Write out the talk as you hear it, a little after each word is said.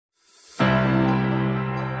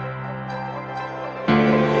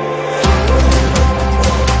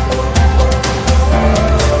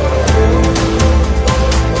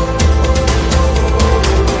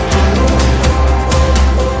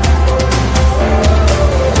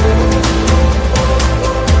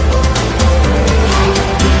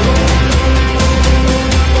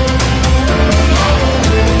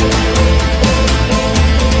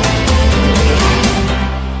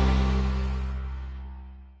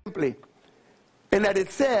simply, in that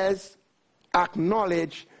it says,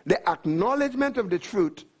 acknowledge, the acknowledgement of the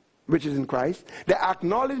truth, which is in Christ. The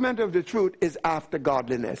acknowledgement of the truth is after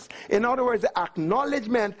godliness. In other words, the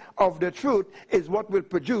acknowledgement of the truth is what will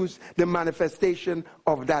produce the manifestation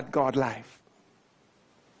of that God life.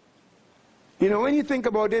 You know, when you think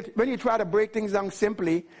about it, when you try to break things down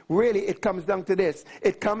simply, really it comes down to this.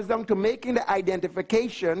 It comes down to making the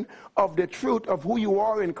identification of the truth of who you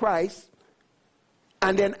are in Christ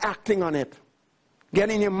and then acting on it.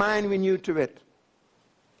 Getting your mind renewed to it.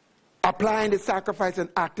 Applying the sacrifice and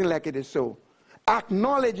acting like it is so.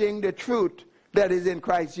 Acknowledging the truth that is in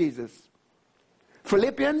Christ Jesus.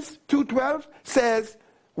 Philippians 2:12 says,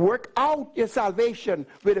 work out your salvation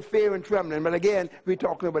with a fear and trembling. But again, we're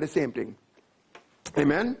talking about the same thing.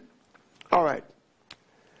 Amen? All right.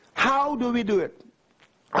 How do we do it?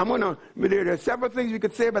 There are several things we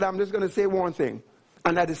could say, but I'm just going to say one thing.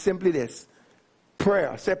 And that is simply this.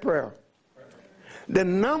 Prayer. Say prayer. The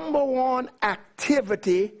number one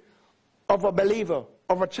activity of a believer,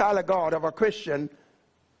 of a child of God, of a Christian,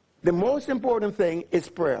 the most important thing is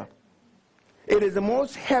prayer. It is the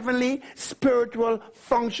most heavenly, spiritual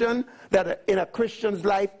function that in a Christian's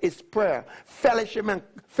life is prayer.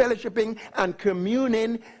 Fellowshipping and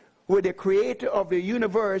communing with the creator of the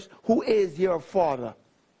universe who is your Father.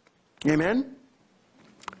 Amen?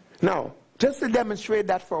 Now, just to demonstrate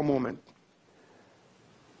that for a moment.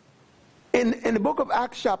 In the book of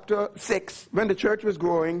Acts chapter 6, when the church was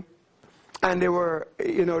growing, and there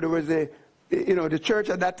was the church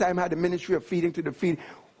at that time had a ministry of feeding to the feed.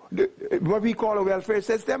 What we call a welfare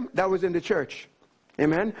system, that was in the church.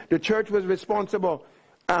 Amen? The church was responsible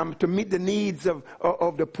to meet the needs of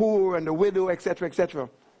the poor and the widow, etc., etc.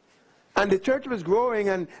 And the church was growing,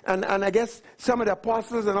 and I guess some of the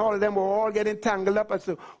apostles and all of them were all getting tangled up as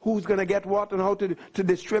to who's going to get what and how to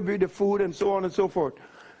distribute the food and so on and so forth.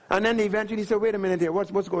 And then they eventually said, wait a minute here,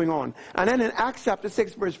 what's going on? And then in Acts chapter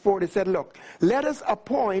 6, verse 4, they said, look, let us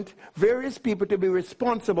appoint various people to be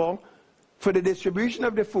responsible for the distribution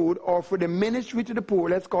of the food or for the ministry to the poor,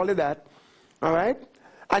 let's call it that. All right?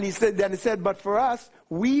 And he said, but for us,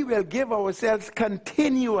 we will give ourselves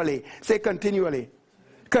continually. Say continually.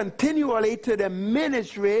 Continually to the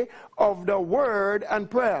ministry of the word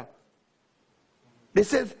and prayer. They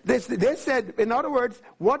said, in other words,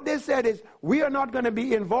 what they said is, we are not going to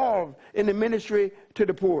be involved in the ministry to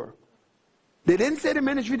the poor. They didn't say the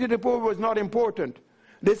ministry to the poor was not important.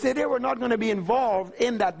 They said they were not going to be involved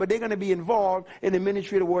in that, but they're going to be involved in the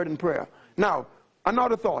ministry of the word and prayer. Now,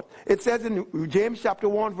 another thought. It says in James chapter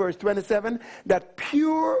 1, verse 27, that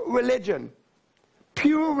pure religion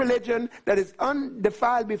that is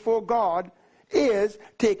undefiled before God, is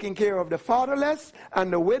taking care of the fatherless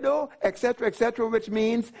and the widow, etc., etc., which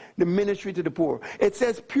means the ministry to the poor. It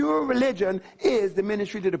says pure religion is the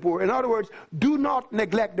ministry to the poor. In other words, do not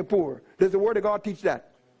neglect the poor. Does the Word of God teach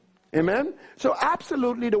that? Amen? So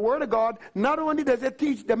absolutely, the Word of God, not only does it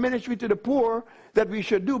teach the ministry to the poor that we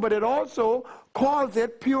should do, but it also calls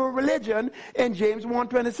it pure religion in James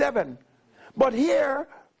 1:27. But here,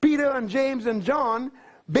 Peter and James and John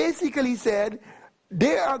basically said,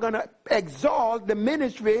 they are going to exalt the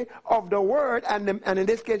ministry of the word, and in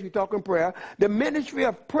this case we're talking prayer, the ministry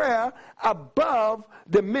of prayer above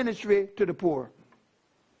the ministry to the poor.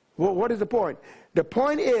 Well, what is the point? The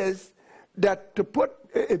point is that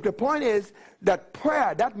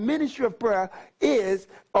prayer, that ministry of prayer, is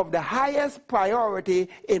of the highest priority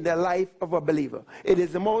in the life of a believer. It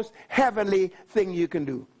is the most heavenly thing you can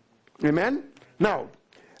do. Amen? Now,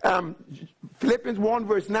 Philippians 1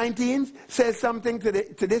 verse 19 says something to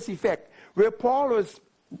this effect, where Paul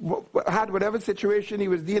had whatever situation he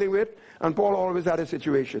was dealing with, and Paul always had a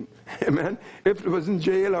situation. Amen. If it was in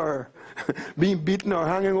jail or being beaten or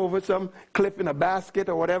hanging over some cliff in a basket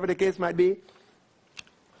or whatever the case might be.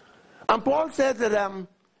 And Paul says that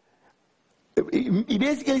he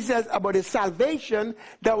basically says about the salvation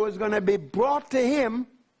that was going to be brought to him,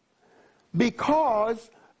 because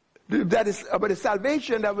that is about the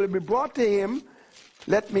salvation that will be brought to him.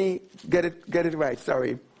 Let me get it right,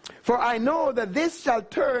 sorry. For I know that this shall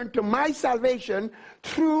turn to my salvation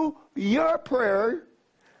through your prayer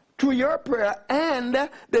and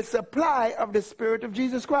the supply of the Spirit of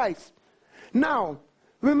Jesus Christ. Now,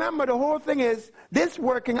 remember, the whole thing is this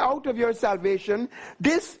working out of your salvation,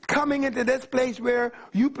 this coming into this place where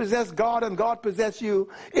you possess God and God possess you,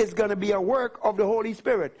 is going to be a work of the Holy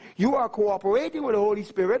Spirit. You are cooperating with the Holy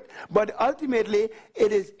Spirit, but ultimately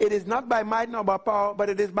it is not by might nor by power, but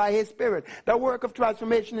it is by His Spirit. The work of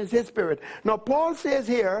transformation is His Spirit. Now Paul says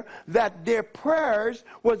here that their prayers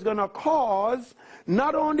was going to cause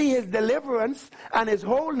not only His deliverance and His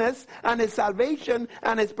wholeness and His salvation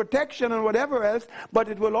and His protection and whatever else, but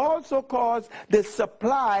it will also cause the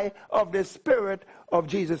supply of the Spirit of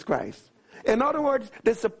Jesus Christ. In other words,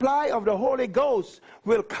 the supply of the Holy Ghost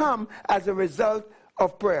will come as a result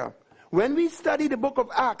of prayer. When we study the book of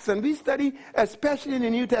Acts, and we study especially in the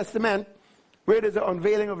New Testament, where there's an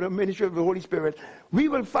unveiling of the ministry of the Holy Spirit, we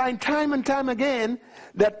will find time and time again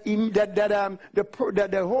that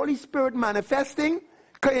the Holy Spirit manifesting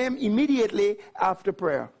came immediately after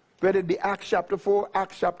prayer. Whether it be Acts chapter 4,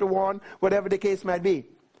 Acts chapter 1, whatever the case might be.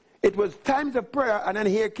 It was times of prayer, and then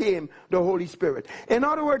here came the Holy Spirit. In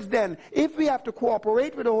other words, then, if we have to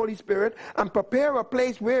cooperate with the Holy Spirit and prepare a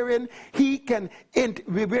place wherein He can,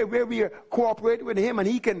 where we cooperate with Him and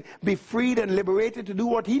He can be freed and liberated to do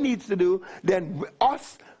what He needs to do, then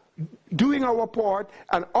us doing our part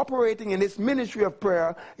and operating in this ministry of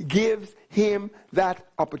prayer gives Him that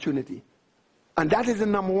opportunity. And that is the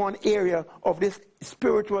number one area of this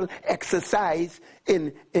spiritual exercise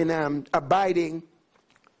in abiding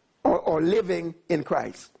or living in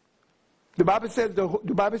Christ. The Bible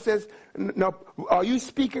says, now, are you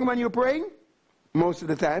speaking when you're praying? Most of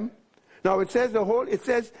the time. Now it says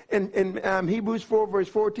in Hebrews 4 verse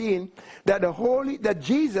 14 that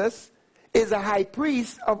Jesus is a high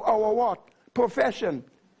priest of our what? Profession.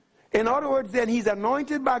 In other words, then He's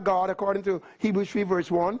anointed by God, according to Hebrews 3 verse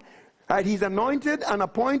 1. Right? He's anointed and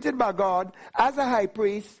appointed by God as a high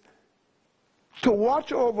priest to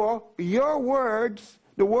watch over your words,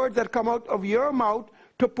 the words that come out of your mouth,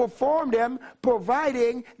 to perform them,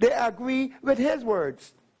 providing they agree with His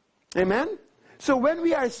words. Amen? So when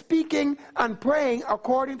we are speaking and praying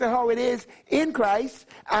according to how it is in Christ,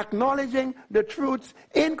 acknowledging the truths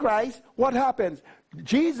in Christ, what happens?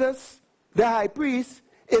 Jesus, the high priest,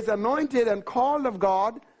 is anointed and called of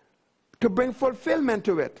God to bring fulfillment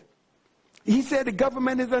to it. He said the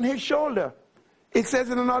government is on His shoulder. It says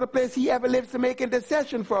in another place, He ever lives to make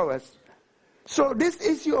intercession for us. So this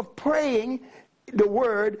issue of praying the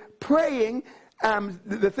word, praying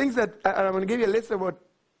the things that, I'm going to give you a list of about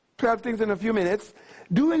 12 things in a few minutes.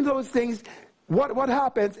 Doing those things, what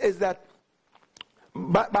happens is that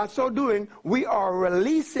by so doing, we are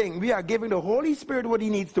releasing, we are giving the Holy Spirit what He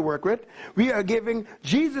needs to work with. We are giving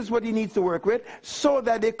Jesus what He needs to work with, so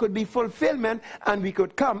that there could be fulfillment and we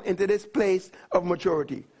could come into this place of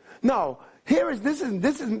maturity. Now, this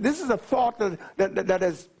is a thought that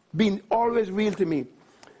has been always real to me.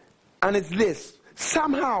 And it's this.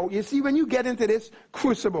 Somehow, you see, when you get into this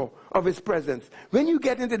crucible of His presence, when you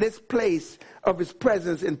get into this place of His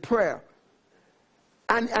presence in prayer,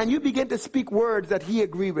 and you begin to speak words that He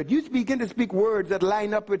agrees with. You begin to speak words that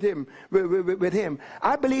line up with Him. With Him.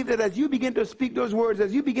 I believe that as you begin to speak those words,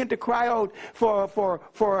 as you begin to cry out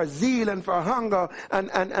for a zeal and for a hunger and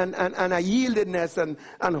a yieldedness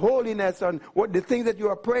and holiness and what the things that you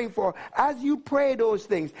are praying for, as you pray those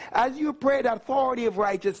things, as you pray the authority of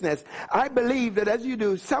righteousness, I believe that as you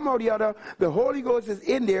do, somehow or the other, the Holy Ghost is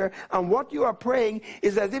in there, and what you are praying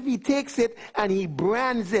is as if He takes it and He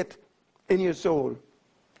brands it in your soul.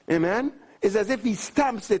 Amen? It's as if He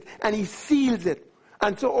stamps it and He seals it.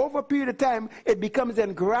 And so over a period of time, it becomes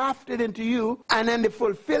engrafted into you, and then the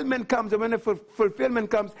fulfillment comes, and when the fulfillment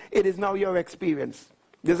comes, it is now your experience.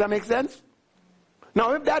 Does that make sense?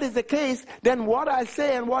 Now, if that is the case, then what I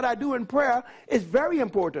say and what I do in prayer is very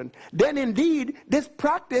important. Then indeed, this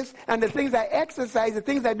practice and the things I exercise, the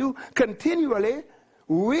things I do continually,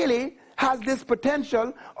 really has this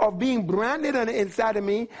potential of being branded on the inside of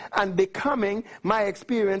me and becoming my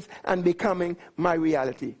experience and becoming my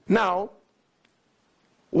reality. Now,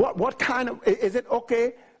 what kind of, is it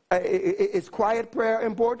okay? Is quiet prayer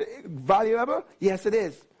important, valuable? Yes, it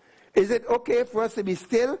is. Is it okay for us to be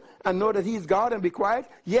still and know that He's God and be quiet?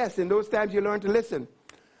 Yes, in those times you learn to listen.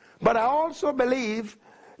 But I also believe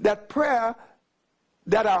that prayer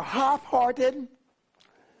that are half-hearted,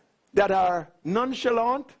 that are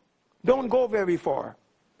nonchalant, don't go very far.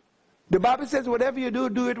 The Bible says whatever you do,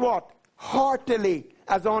 do it what? Heartily,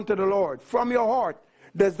 as unto the Lord, from your heart.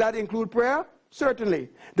 Does that include prayer? Certainly.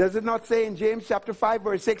 Does it not say in James chapter 5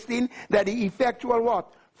 verse 16 that the effectual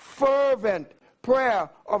what? Fervent prayer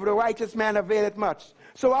of the righteous man availeth much.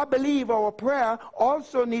 So I believe our prayer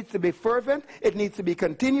also needs to be fervent. It needs to be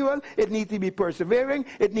continual. It needs to be persevering.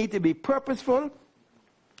 It needs to be purposeful.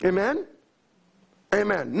 Amen?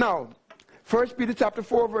 Amen. Now, 1 Peter chapter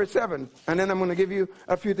 4, verse 7. And then I'm going to give you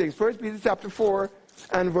a few things. 1 Peter chapter 4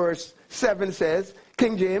 and verse 7 says,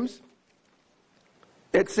 King James,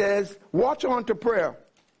 it says, watch on to prayer.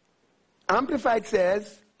 Amplified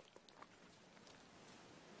says,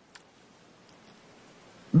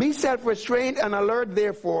 be self-restrained and alert,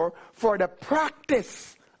 therefore, for the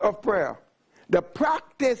practice of prayer. The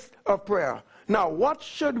practice of prayer. Now, what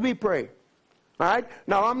should we pray? All right?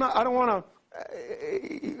 Now, I don't want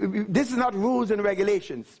to, this is not rules and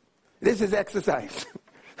regulations. This is exercise.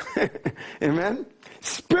 Amen?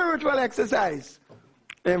 Spiritual exercise.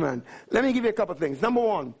 Amen. Let me give you a couple of things. Number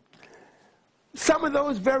one, some of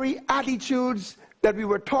those very attitudes that we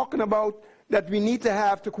were talking about that we need to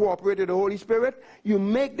have to cooperate with the Holy Spirit, you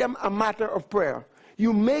make them a matter of prayer.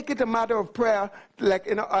 You make it a matter of prayer, like,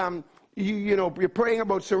 you're praying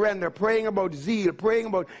about surrender, praying about zeal, praying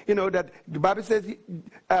about, that the Bible says,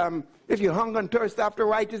 if you hunger and thirst after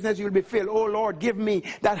righteousness, you'll be filled. Oh, Lord, give me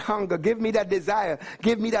that hunger, give me that desire,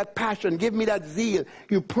 give me that passion, give me that zeal.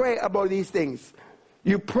 You pray about these things.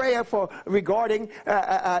 You pray for regarding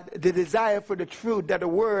the desire for the truth, that the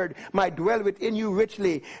word might dwell within you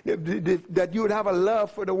richly, that you would have a love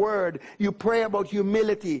for the word. You pray about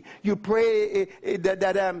humility. You pray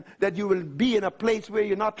that you will be in a place where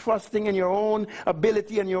you're not trusting in your own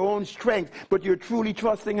ability and your own strength, but you're truly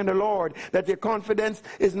trusting in the Lord, that your confidence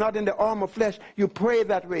is not in the arm of flesh. You pray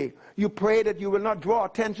that way. You pray that you will not draw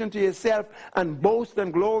attention to yourself and boast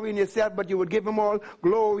and glory in yourself, but you would give him all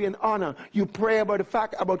glory and honor. You pray about the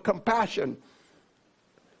fact about compassion.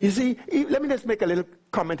 You see, let me just make a little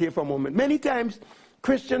comment here for a moment. Many times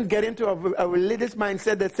Christians get into a religious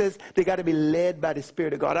mindset that says they got to be led by the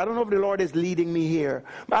Spirit of God. I don't know if the Lord is leading me here.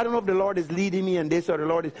 I don't know if the Lord is leading me in this, or I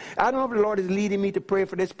don't know if the Lord is leading me to pray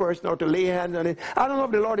for this person or to lay hands on it. I don't know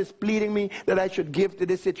if the Lord is pleading me that I should give to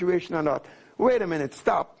this situation or not. Wait a minute.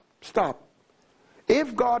 Stop.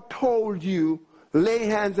 If God told you, lay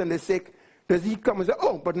hands on the sick, does he come and say,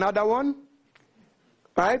 oh, but not that one?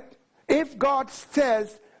 Right? If God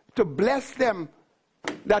says to bless them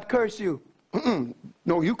that curse you,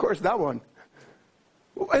 no, you curse that one.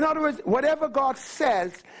 In other words, whatever God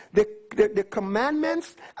says, the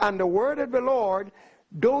commandments and the word of the Lord,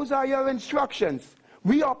 those are your instructions.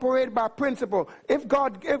 We operate by principle. If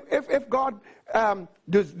God, does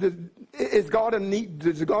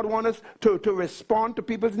God want us to respond to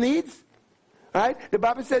people's needs? Right? The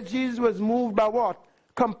Bible says Jesus was moved by what?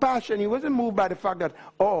 Compassion. He wasn't moved by the fact that,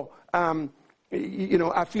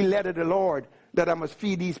 I feel led of the Lord that I must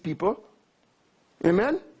feed these people.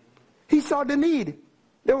 Amen? He saw the need.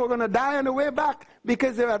 They were going to die on the way back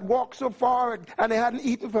because they had walked so far and they hadn't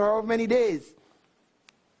eaten for however many days.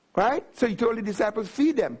 Right? So he told the disciples,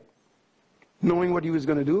 feed them. Knowing what he was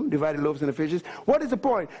going to do, divide the loaves and the fishes. What is the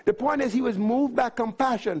point? The point is he was moved by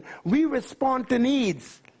compassion. We respond to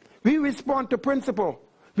needs. We respond to principle.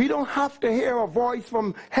 We don't have to hear a voice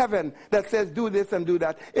from heaven that says do this and do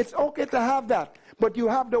that. It's okay to have that, but you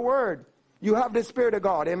have the word. You have the Spirit of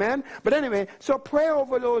God, amen? But anyway, so pray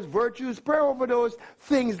over those virtues, pray over those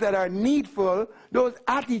things that are needful, those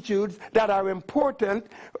attitudes that are important,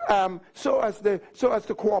 so as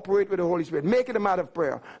to cooperate with the Holy Spirit. Make it a matter of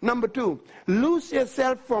prayer. Number 2, loose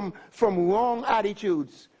yourself from wrong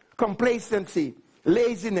attitudes, complacency,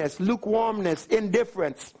 laziness, lukewarmness,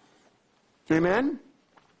 indifference, amen?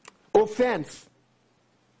 Offense,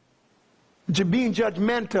 being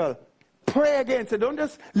judgmental. Pray against it. Don't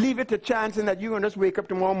just leave it to chance and that you're going to just wake up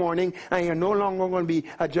tomorrow morning and you're no longer going to be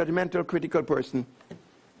a judgmental, critical person.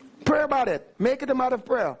 Pray about it. Make it a matter of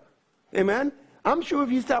prayer. Amen? I'm sure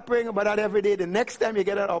if you start praying about that every day, the next time you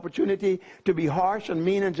get an opportunity to be harsh and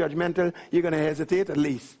mean and judgmental, you're going to hesitate at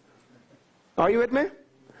least. Are you with me?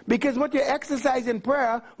 Because what you exercise in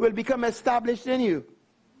prayer will become established in you.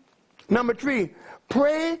 Number 3,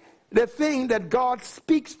 pray the thing that God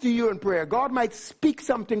speaks to you in prayer. God might speak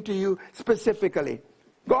something to you specifically.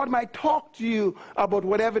 God might talk to you about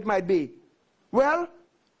whatever it might be. Well,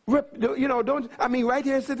 right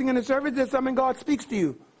here sitting in the service, there's something God speaks to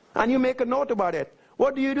you. And you make a note about it.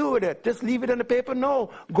 What do you do with it? Just leave it on the paper? No.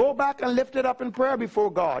 Go back and lift it up in prayer before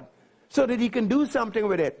God so that he can do something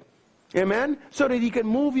with it. Amen? So that he can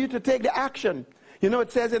move you to take the action.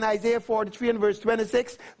 It says in Isaiah 43 and verse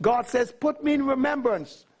 26, God says, put me in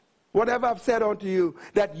remembrance whatever I've said unto you,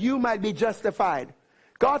 that you might be justified.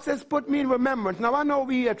 God says, put me in remembrance. Now, I know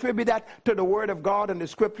we attribute that to the word of God and the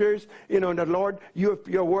scriptures. You know, the Lord,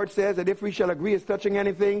 your word says that if we shall agree as touching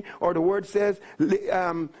anything, or the word says,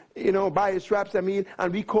 you know, by his stripes I mean,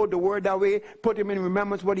 and we quote the word that way, put him in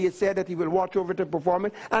remembrance what he has said, that he will watch over to perform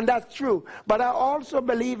it. And that's true. But I also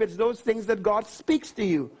believe it's those things that God speaks to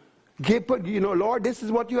you. You know, Lord, this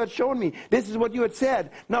is what you had shown me. This is what you had said.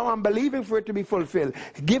 Now I'm believing for it to be fulfilled.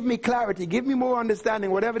 Give me clarity. Give me more understanding,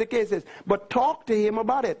 whatever the case is. But talk to him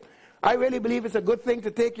about it. I really believe it's a good thing to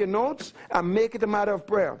take your notes and make it a matter of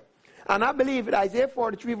prayer. And I believe in Isaiah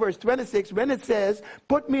 43 verse 26, when it says,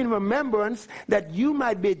 put me in remembrance that you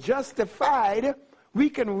might be justified, we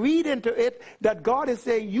can read into it that God is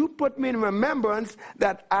saying, you put me in remembrance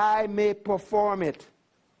that I may perform it.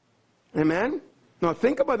 Amen? Now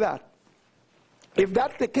think about that. If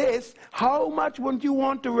that's the case, how much wouldn't you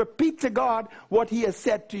want to repeat to God what he has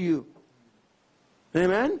said to you?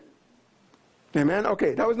 Amen? Amen?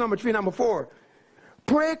 Okay, that was number 3. Number 4.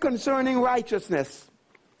 Pray concerning righteousness.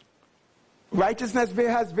 Righteousness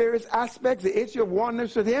has various aspects. The issue of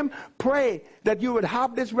oneness with him. Pray that you would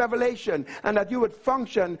have this revelation and that you would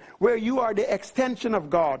function where you are the extension of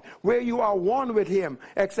God, where you are one with him,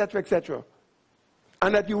 etc., etc.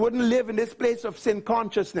 And that you wouldn't live in this place of sin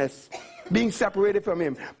consciousness, being separated from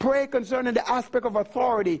him. Pray concerning the aspect of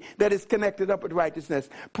authority that is connected up with righteousness.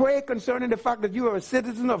 Pray concerning the fact that you are a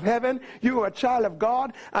citizen of heaven, you are a child of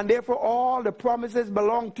God, and therefore all the promises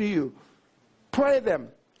belong to you. Pray them.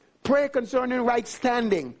 Pray concerning right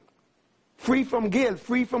standing. Free from guilt,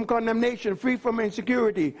 free from condemnation, free from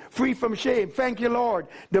insecurity, free from shame. Thank you, Lord.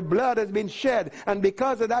 The blood has been shed. And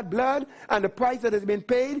because of that blood and the price that has been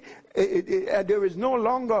paid, there is no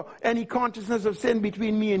longer any consciousness of sin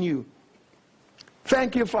between me and you.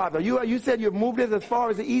 Thank you, Father. You said you've moved it as far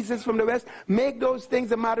as the east is from the west. Make those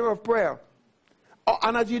things a matter of prayer.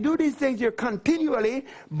 And as you do these things, you're continually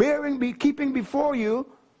keeping before you,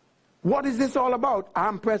 what is this all about?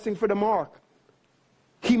 I'm pressing for the mark.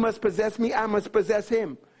 He must possess me, I must possess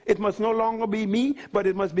him. It must no longer be me, but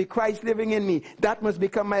it must be Christ living in me. That must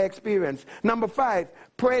become my experience. Number 5,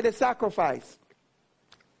 pray the sacrifice.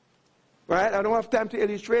 Right? I don't have time to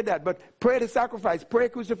illustrate that, but pray the sacrifice, pray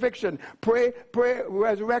crucifixion, pray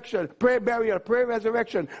resurrection, pray burial, pray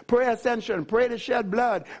resurrection, pray ascension, pray the shed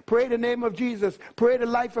blood, pray the name of Jesus, pray the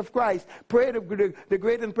life of Christ, pray the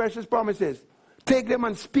great and precious promises. Take them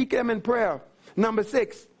and speak them in prayer. Number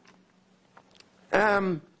 6.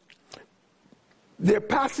 There are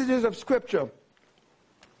passages of scripture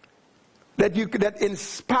that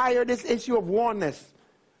inspire this issue of oneness.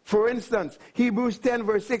 For instance, Hebrews 10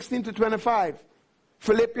 verse 16 to 25,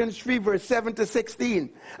 Philippians 3 verse 7 to 16,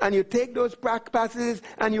 and you take those passages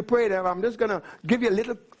and you pray them. I'm just going to give you a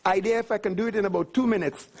little idea if I can do it in about 2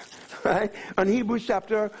 minutes. Right? On Hebrews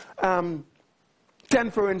chapter 10,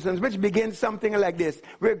 for instance, which begins something like this,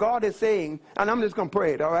 where God is saying, and I'm just going to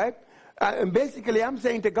pray it, all right? And basically, I'm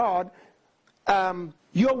saying to God,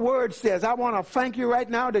 your word says, I want to thank you right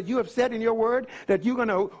now that you have said in your word that you're going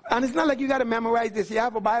to, and it's not like you got to memorize this. You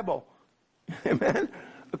have a Bible. Amen?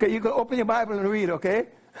 Okay, you can open your Bible and read, okay?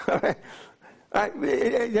 All right.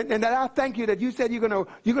 And I thank you that you said you're going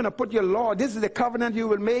to put your law. This is the covenant you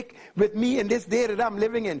will make with me in this day that I'm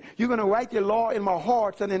living in. You're going to write your law in my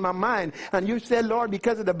heart and in my mind. And you said, Lord,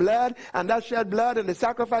 because of the blood and that shed blood and the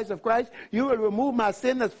sacrifice of Christ, you will remove my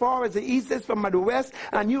sin as far as the east is from the west,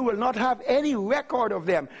 and you will not have any record of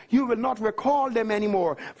them. You will not recall them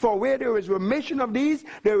anymore. For where there is remission of these,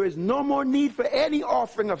 there is no more need for any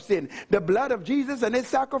offering of sin. The blood of Jesus and his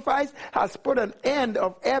sacrifice has put an end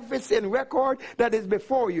of every sin record that is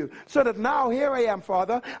before you. So that now here I am,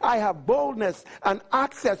 Father, I have boldness and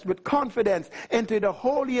access with confidence into the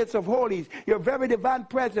holiest of holies, your very divine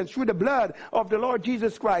presence through the blood of the Lord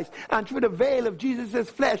Jesus Christ and through the veil of Jesus'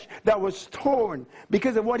 flesh that was torn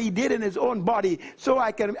because of what he did in his own body. So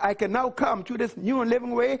I can now come to this new and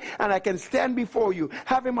living way, and I can stand before you,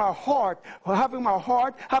 having a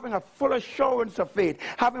full assurance of faith,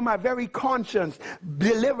 having my very conscience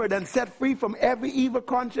delivered and set free from every evil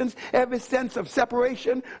conscience, every sense of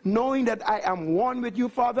separation, knowing that I am one with you,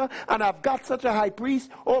 Father, and I've got such a high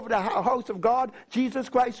priest over the house of God, Jesus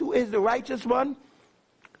Christ, who is the righteous one.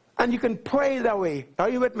 And you can pray that way. Are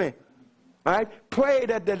you with me? All right? Pray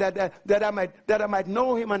that I might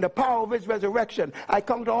know him and the power of his resurrection. I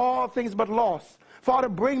come to all things but loss. Father,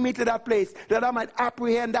 bring me to that place that I might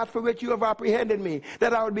apprehend that for which you have apprehended me.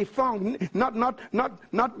 That I would be found, not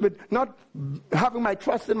having my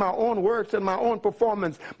trust in my own works and my own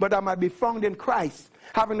performance, but I might be found in Christ,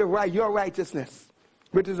 having your righteousness,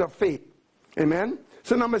 which is of faith. Amen?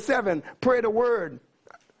 So number 7, pray the word.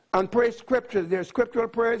 and pray scriptures. There are scriptural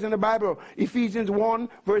prayers in the Bible. Ephesians 1,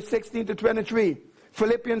 verse 16 to 23.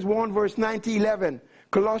 Philippians 1, verse 9 to 11.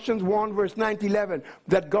 Colossians 1, verse 9 to 11.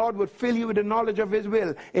 That God would fill you with the knowledge of his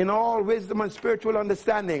will in all wisdom and spiritual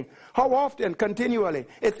understanding. How often? Continually.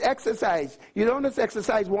 It's exercise. You don't just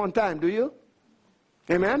exercise one time, do you?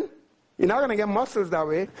 Amen? You're not going to get muscles that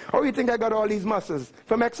way. How do you think I got all these muscles?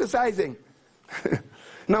 From exercising.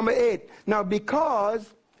 Number 8. Now,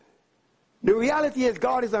 because the reality is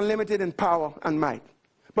God is unlimited in power and might.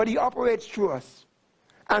 But he operates through us.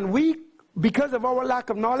 And we, because of our lack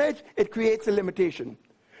of knowledge, it creates a limitation.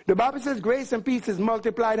 The Bible says grace and peace is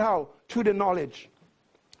multiplied how? Through the knowledge.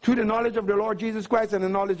 Through the knowledge of the Lord Jesus Christ and the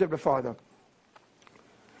knowledge of the Father.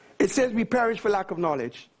 It says we perish for lack of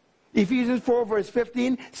knowledge. Ephesians 4 verse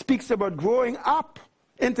 15 speaks about growing up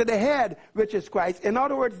into the head, which is Christ. In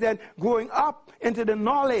other words, then, growing up into the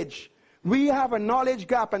knowledge. We have a knowledge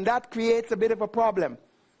gap, and that creates a bit of a problem.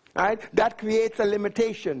 Right? That creates a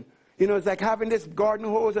limitation. You know, it's like having this garden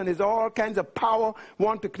hose, and there's all kinds of power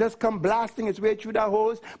want to just come blasting its way through that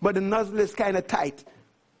hose, but the nozzle is kind of tight.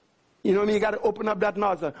 You know what I mean? You got to open up that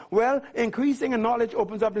nozzle. Well, increasing in knowledge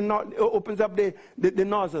opens up the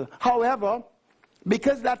nozzle. However,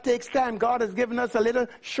 because that takes time, God has given us a little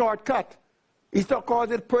shortcut. He still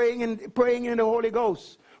calls it praying in the Holy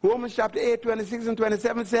Ghost. Romans chapter 8, 26 and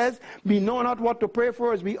 27 says, we know not what to pray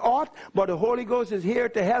for as we ought, but the Holy Ghost is here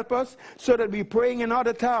to help us so that we praying in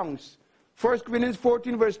other tongues. 1 Corinthians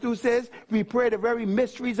 14 verse 2 says, we pray the very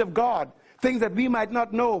mysteries of God, things that we might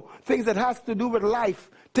not know, things that has to do with life,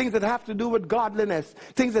 things that have to do with godliness,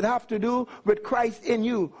 things that have to do with Christ in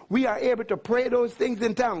you. We are able to pray those things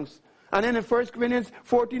in tongues. And then in 1 Corinthians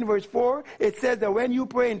 14 verse 4, it says that when you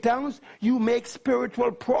pray in tongues, you make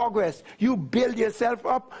spiritual progress. You build yourself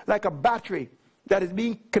up like a battery that is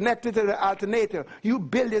being connected to the alternator. You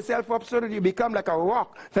build yourself up so that you become like a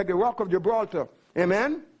rock, like the rock of Gibraltar.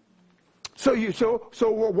 Amen? So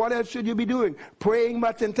what else should you be doing? Praying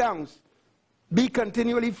much in tongues. Be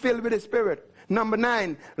continually filled with the Spirit. Number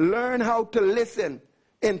 9, learn how to listen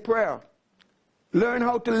in prayer. Learn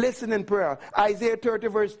how to listen in prayer. Isaiah 30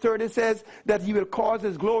 verse 30 says that he will cause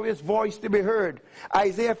his glorious voice to be heard.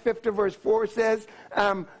 Isaiah 50 verse 4 says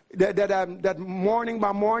that morning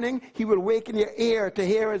by morning he will waken your ear to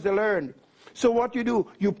hear as they learn. So what you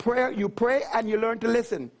do, you pray and you learn to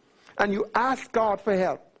listen. And you ask God for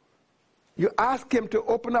help. You ask him to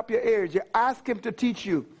open up your ears. You ask him to teach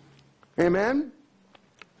you. Amen?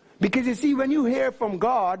 Because you see, when you hear from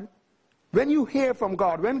God,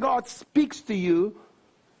 when God speaks to you,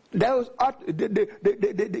 God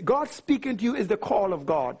speaking to you is the call of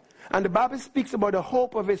God. And the Bible speaks about the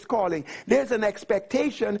hope of his calling. There's an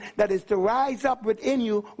expectation that is to rise up within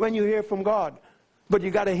you when you hear from God. But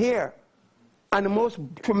you got to hear. And the most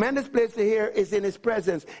tremendous place to hear is in his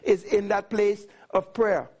presence, is in that place of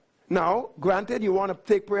prayer. Now, granted, you want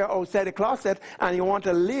to take prayer outside the closet and you want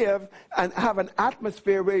to live and have an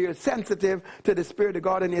atmosphere where you're sensitive to the Spirit of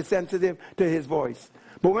God and you're sensitive to his voice.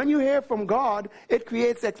 But when you hear from God, it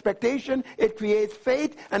creates expectation, it creates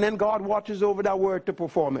faith, and then God watches over that word to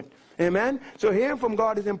perform it. Amen? So hearing from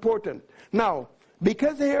God is important. Now,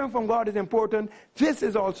 because hearing from God is important, this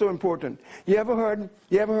is also important. You ever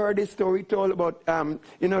heard this story told about,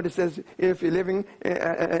 this says if you're living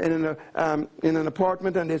in an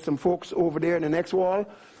apartment and there's some folks over there in the next wall,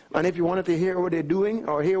 and if you wanted to hear what they're doing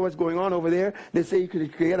or hear what's going on over there, they say you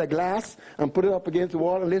could create a glass and put it up against the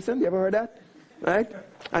wall and listen. You ever heard that? Right?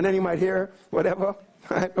 And then you might hear whatever.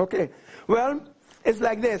 Right? Okay. Well, it's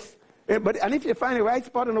like this. And if you find the right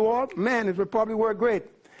spot on the wall, man, it would probably work great.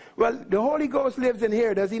 Well, the Holy Ghost lives in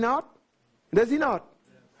here, does he not? Does he not?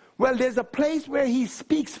 Yeah. Well, there's a place where he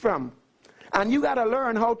speaks from. And you got to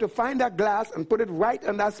learn how to find that glass and put it right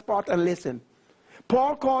on that spot and listen.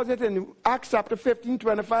 Paul calls it in Acts chapter 15,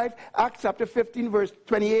 25, Acts chapter 15, verse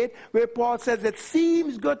 28, where Paul says, it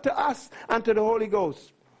seems good to us and to the Holy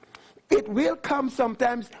Ghost. It will come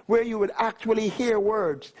sometimes where you would actually hear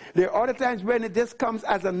words. There are other times when it just comes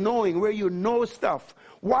as a knowing, where you know stuff.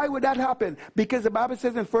 Why would that happen? Because the Bible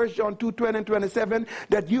says in 1 John 2, 20 and 27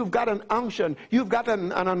 that you've got an unction, you've got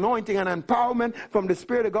an anointing, an empowerment from the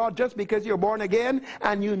Spirit of God just because you're born again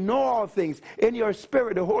and you know all things. In your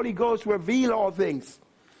spirit, the Holy Ghost reveals all things.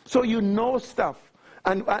 So you know stuff.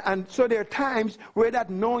 And so there are times where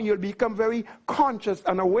that knowing you'll become very conscious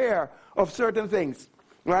and aware of certain things.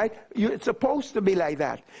 Right? It's supposed to be like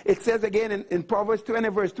that. It says again in Proverbs 20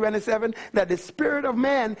 verse 27 that the spirit of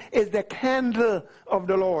man is the candle of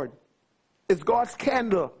the Lord. It's God's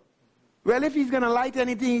candle. Well, if he's going to light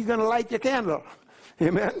anything, he's going to light your candle.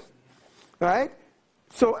 Amen? Right?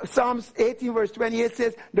 So Psalms 18 verse 28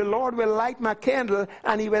 says, the Lord will light my candle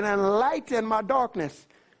and he will enlighten my darkness.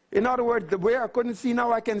 In other words, where I couldn't see,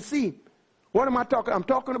 now I can see. What am I talking? I'm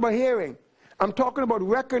talking about hearing. I'm talking about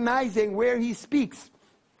recognizing where he speaks.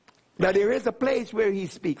 That there is a place where he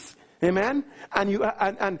speaks. Amen?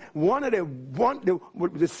 And one of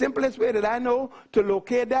the simplest way that I know to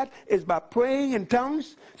locate that is by praying in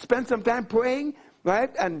tongues. Spend some time praying, right?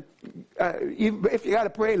 And if you got to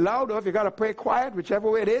pray loud or if you got to pray quiet, whichever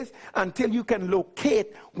way it is, until you can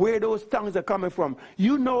locate where those tongues are coming from.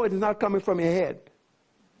 You know it's not coming from your head.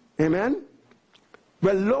 Amen?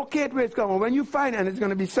 Well, locate where it's coming. When you find it, and it's going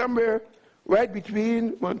to be somewhere right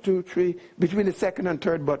between, between the second and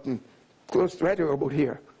third button. Close right about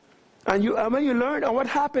here. And when you learn, and what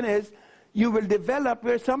happened is, you will develop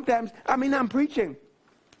where sometimes, I'm preaching.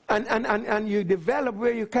 And you develop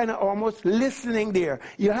where you kind of almost listening there.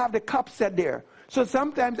 You have the cup set there. So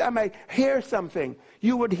sometimes I might hear something.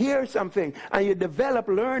 You would hear something. And you develop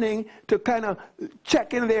learning to kind of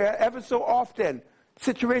check in there ever so often.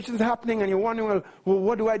 Situations happening and you're wondering, well,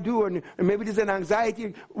 what do I do? And maybe there's an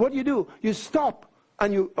anxiety. What do? You stop.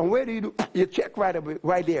 And where do you do? You check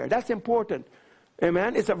right there. That's important.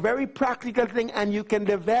 Amen. It's a very practical thing and you can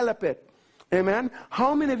develop it. Amen.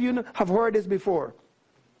 How many of you have heard this before?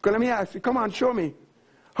 Let me ask you. Come on, show me.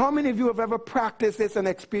 How many of you have ever practiced this and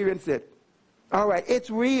experienced it? All right. It's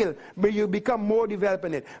real, but you become more developed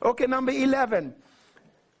in it. Okay, number 11.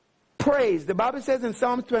 Praise. The Bible says in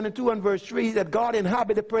Psalms 22 and verse 3 that God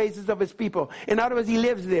inhabits the praises of his people. In other words, he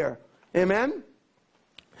lives there. Amen.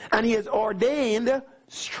 And he has ordained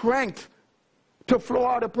strength to flow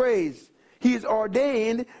out of praise. He has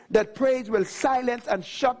ordained that praise will silence and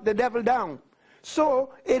shut the devil down.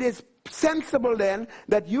 So it is sensible then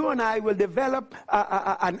that you and I will develop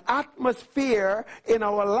an atmosphere in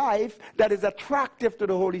our life that is attractive to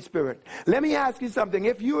the Holy Spirit. Let me ask you something.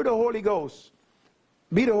 If you're the Holy Ghost,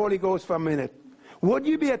 be the Holy Ghost for a minute. Would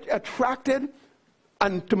you be attracted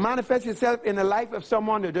and to manifest yourself in the life of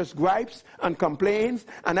someone who just gripes and complains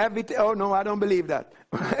and everything? Oh no, I don't believe that.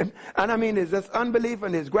 And there's this unbelief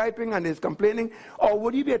and there's griping and there's complaining. Or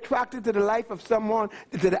would you be attracted to the life of someone,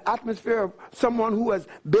 to the atmosphere of someone who has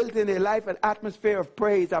built in their life an atmosphere of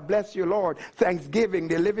praise? I bless you, Lord. Thanksgiving.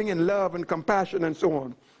 They're living in love and compassion and so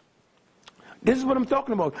on. This is what I'm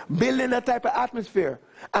talking about. Building that type of atmosphere.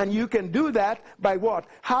 And you can do that by what?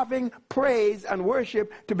 Having praise and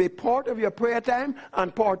worship to be part of your prayer time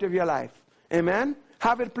and part of your life. Amen?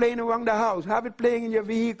 Have it playing around the house. Have it playing in your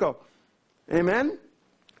vehicle. Amen?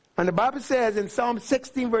 And the Bible says in Psalm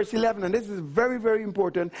 16 verse 11, and this is very, very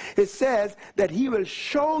important, it says that he will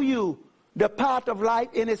show you the path of life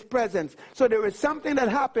in his presence. So there is something that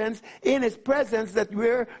happens in his presence that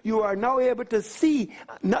where you are now able to see,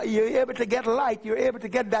 you're able to get light, you're able to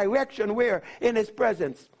get direction where? In his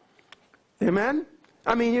presence. Amen?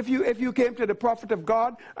 If you came to the prophet of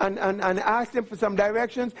God and asked him for some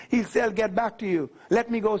directions, he'll say, get back to you. Let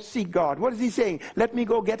me go seek God. What is he saying? Let me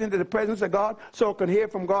go get into the presence of God so I can hear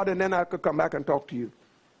from God and then I could come back and talk to you.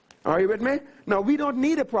 Are you with me? Now, we don't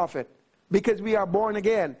need a prophet. Because we are born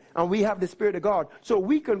again and we have the Spirit of God. So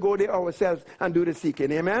we can go there ourselves and do the seeking.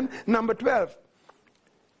 Amen? Number 12.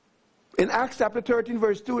 In Acts chapter 13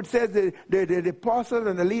 verse 2 it says the apostles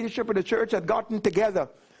and the leadership of the church had gotten together.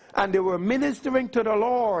 And they were ministering to the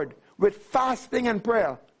Lord with fasting and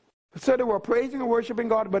prayer. So they were praising and worshiping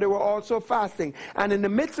God, but they were also fasting. And in the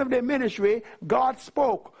midst of their ministry, God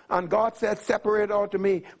spoke. And God said, separate out to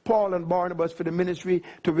me Paul and Barnabas for the ministry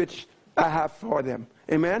to which I have for them.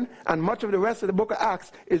 Amen? And much of the rest of the book of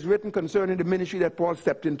Acts is written concerning the ministry that Paul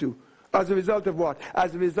stepped into. As a result of what?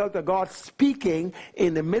 As a result of God speaking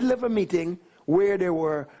in the middle of a meeting where they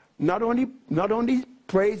were not only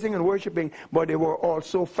praising and worshiping, but they were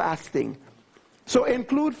also fasting. So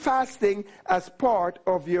include fasting as part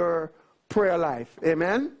of your prayer life.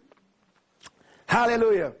 Amen?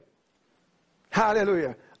 Hallelujah.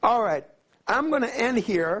 Hallelujah. All right. I'm going to end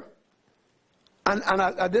here. And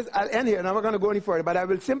I'll end here, and I'm not going to go any further, but I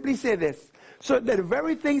will simply say this. So the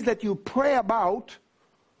very things that you pray about,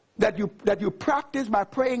 that you practice by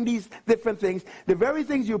praying these different things, the very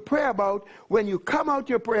things you pray about, when you come out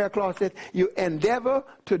your prayer closet, you endeavor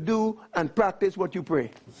to do and practice what you pray.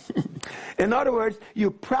 In other words, you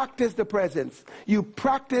practice the presence. You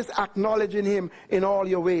practice acknowledging him in all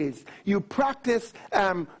your ways. You practice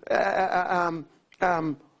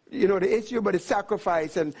the issue about the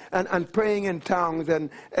sacrifice and praying in tongues and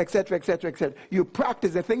etc., etc., etc. You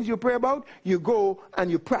practice the things you pray about, you go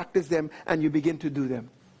and you practice them and you begin to do them.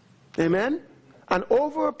 Amen? And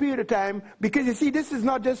over a period of time, because you see, it is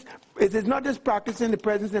not just practicing the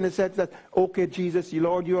presence in the sense that, okay, Jesus,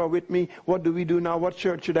 Lord, you are with me. What do we do now? What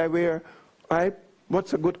shirt should I wear? Right?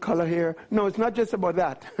 What's a good color here? No, it's not just about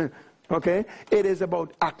that. Okay? It is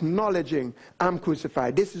about acknowledging, I'm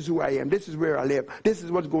crucified. This is who I am. This is where I live. This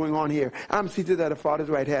is what's going on here. I'm seated at the Father's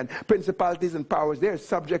right hand. Principalities and powers, they're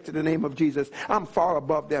subject to the name of Jesus. I'm far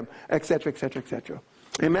above them, etc., etc., etc.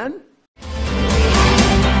 Amen?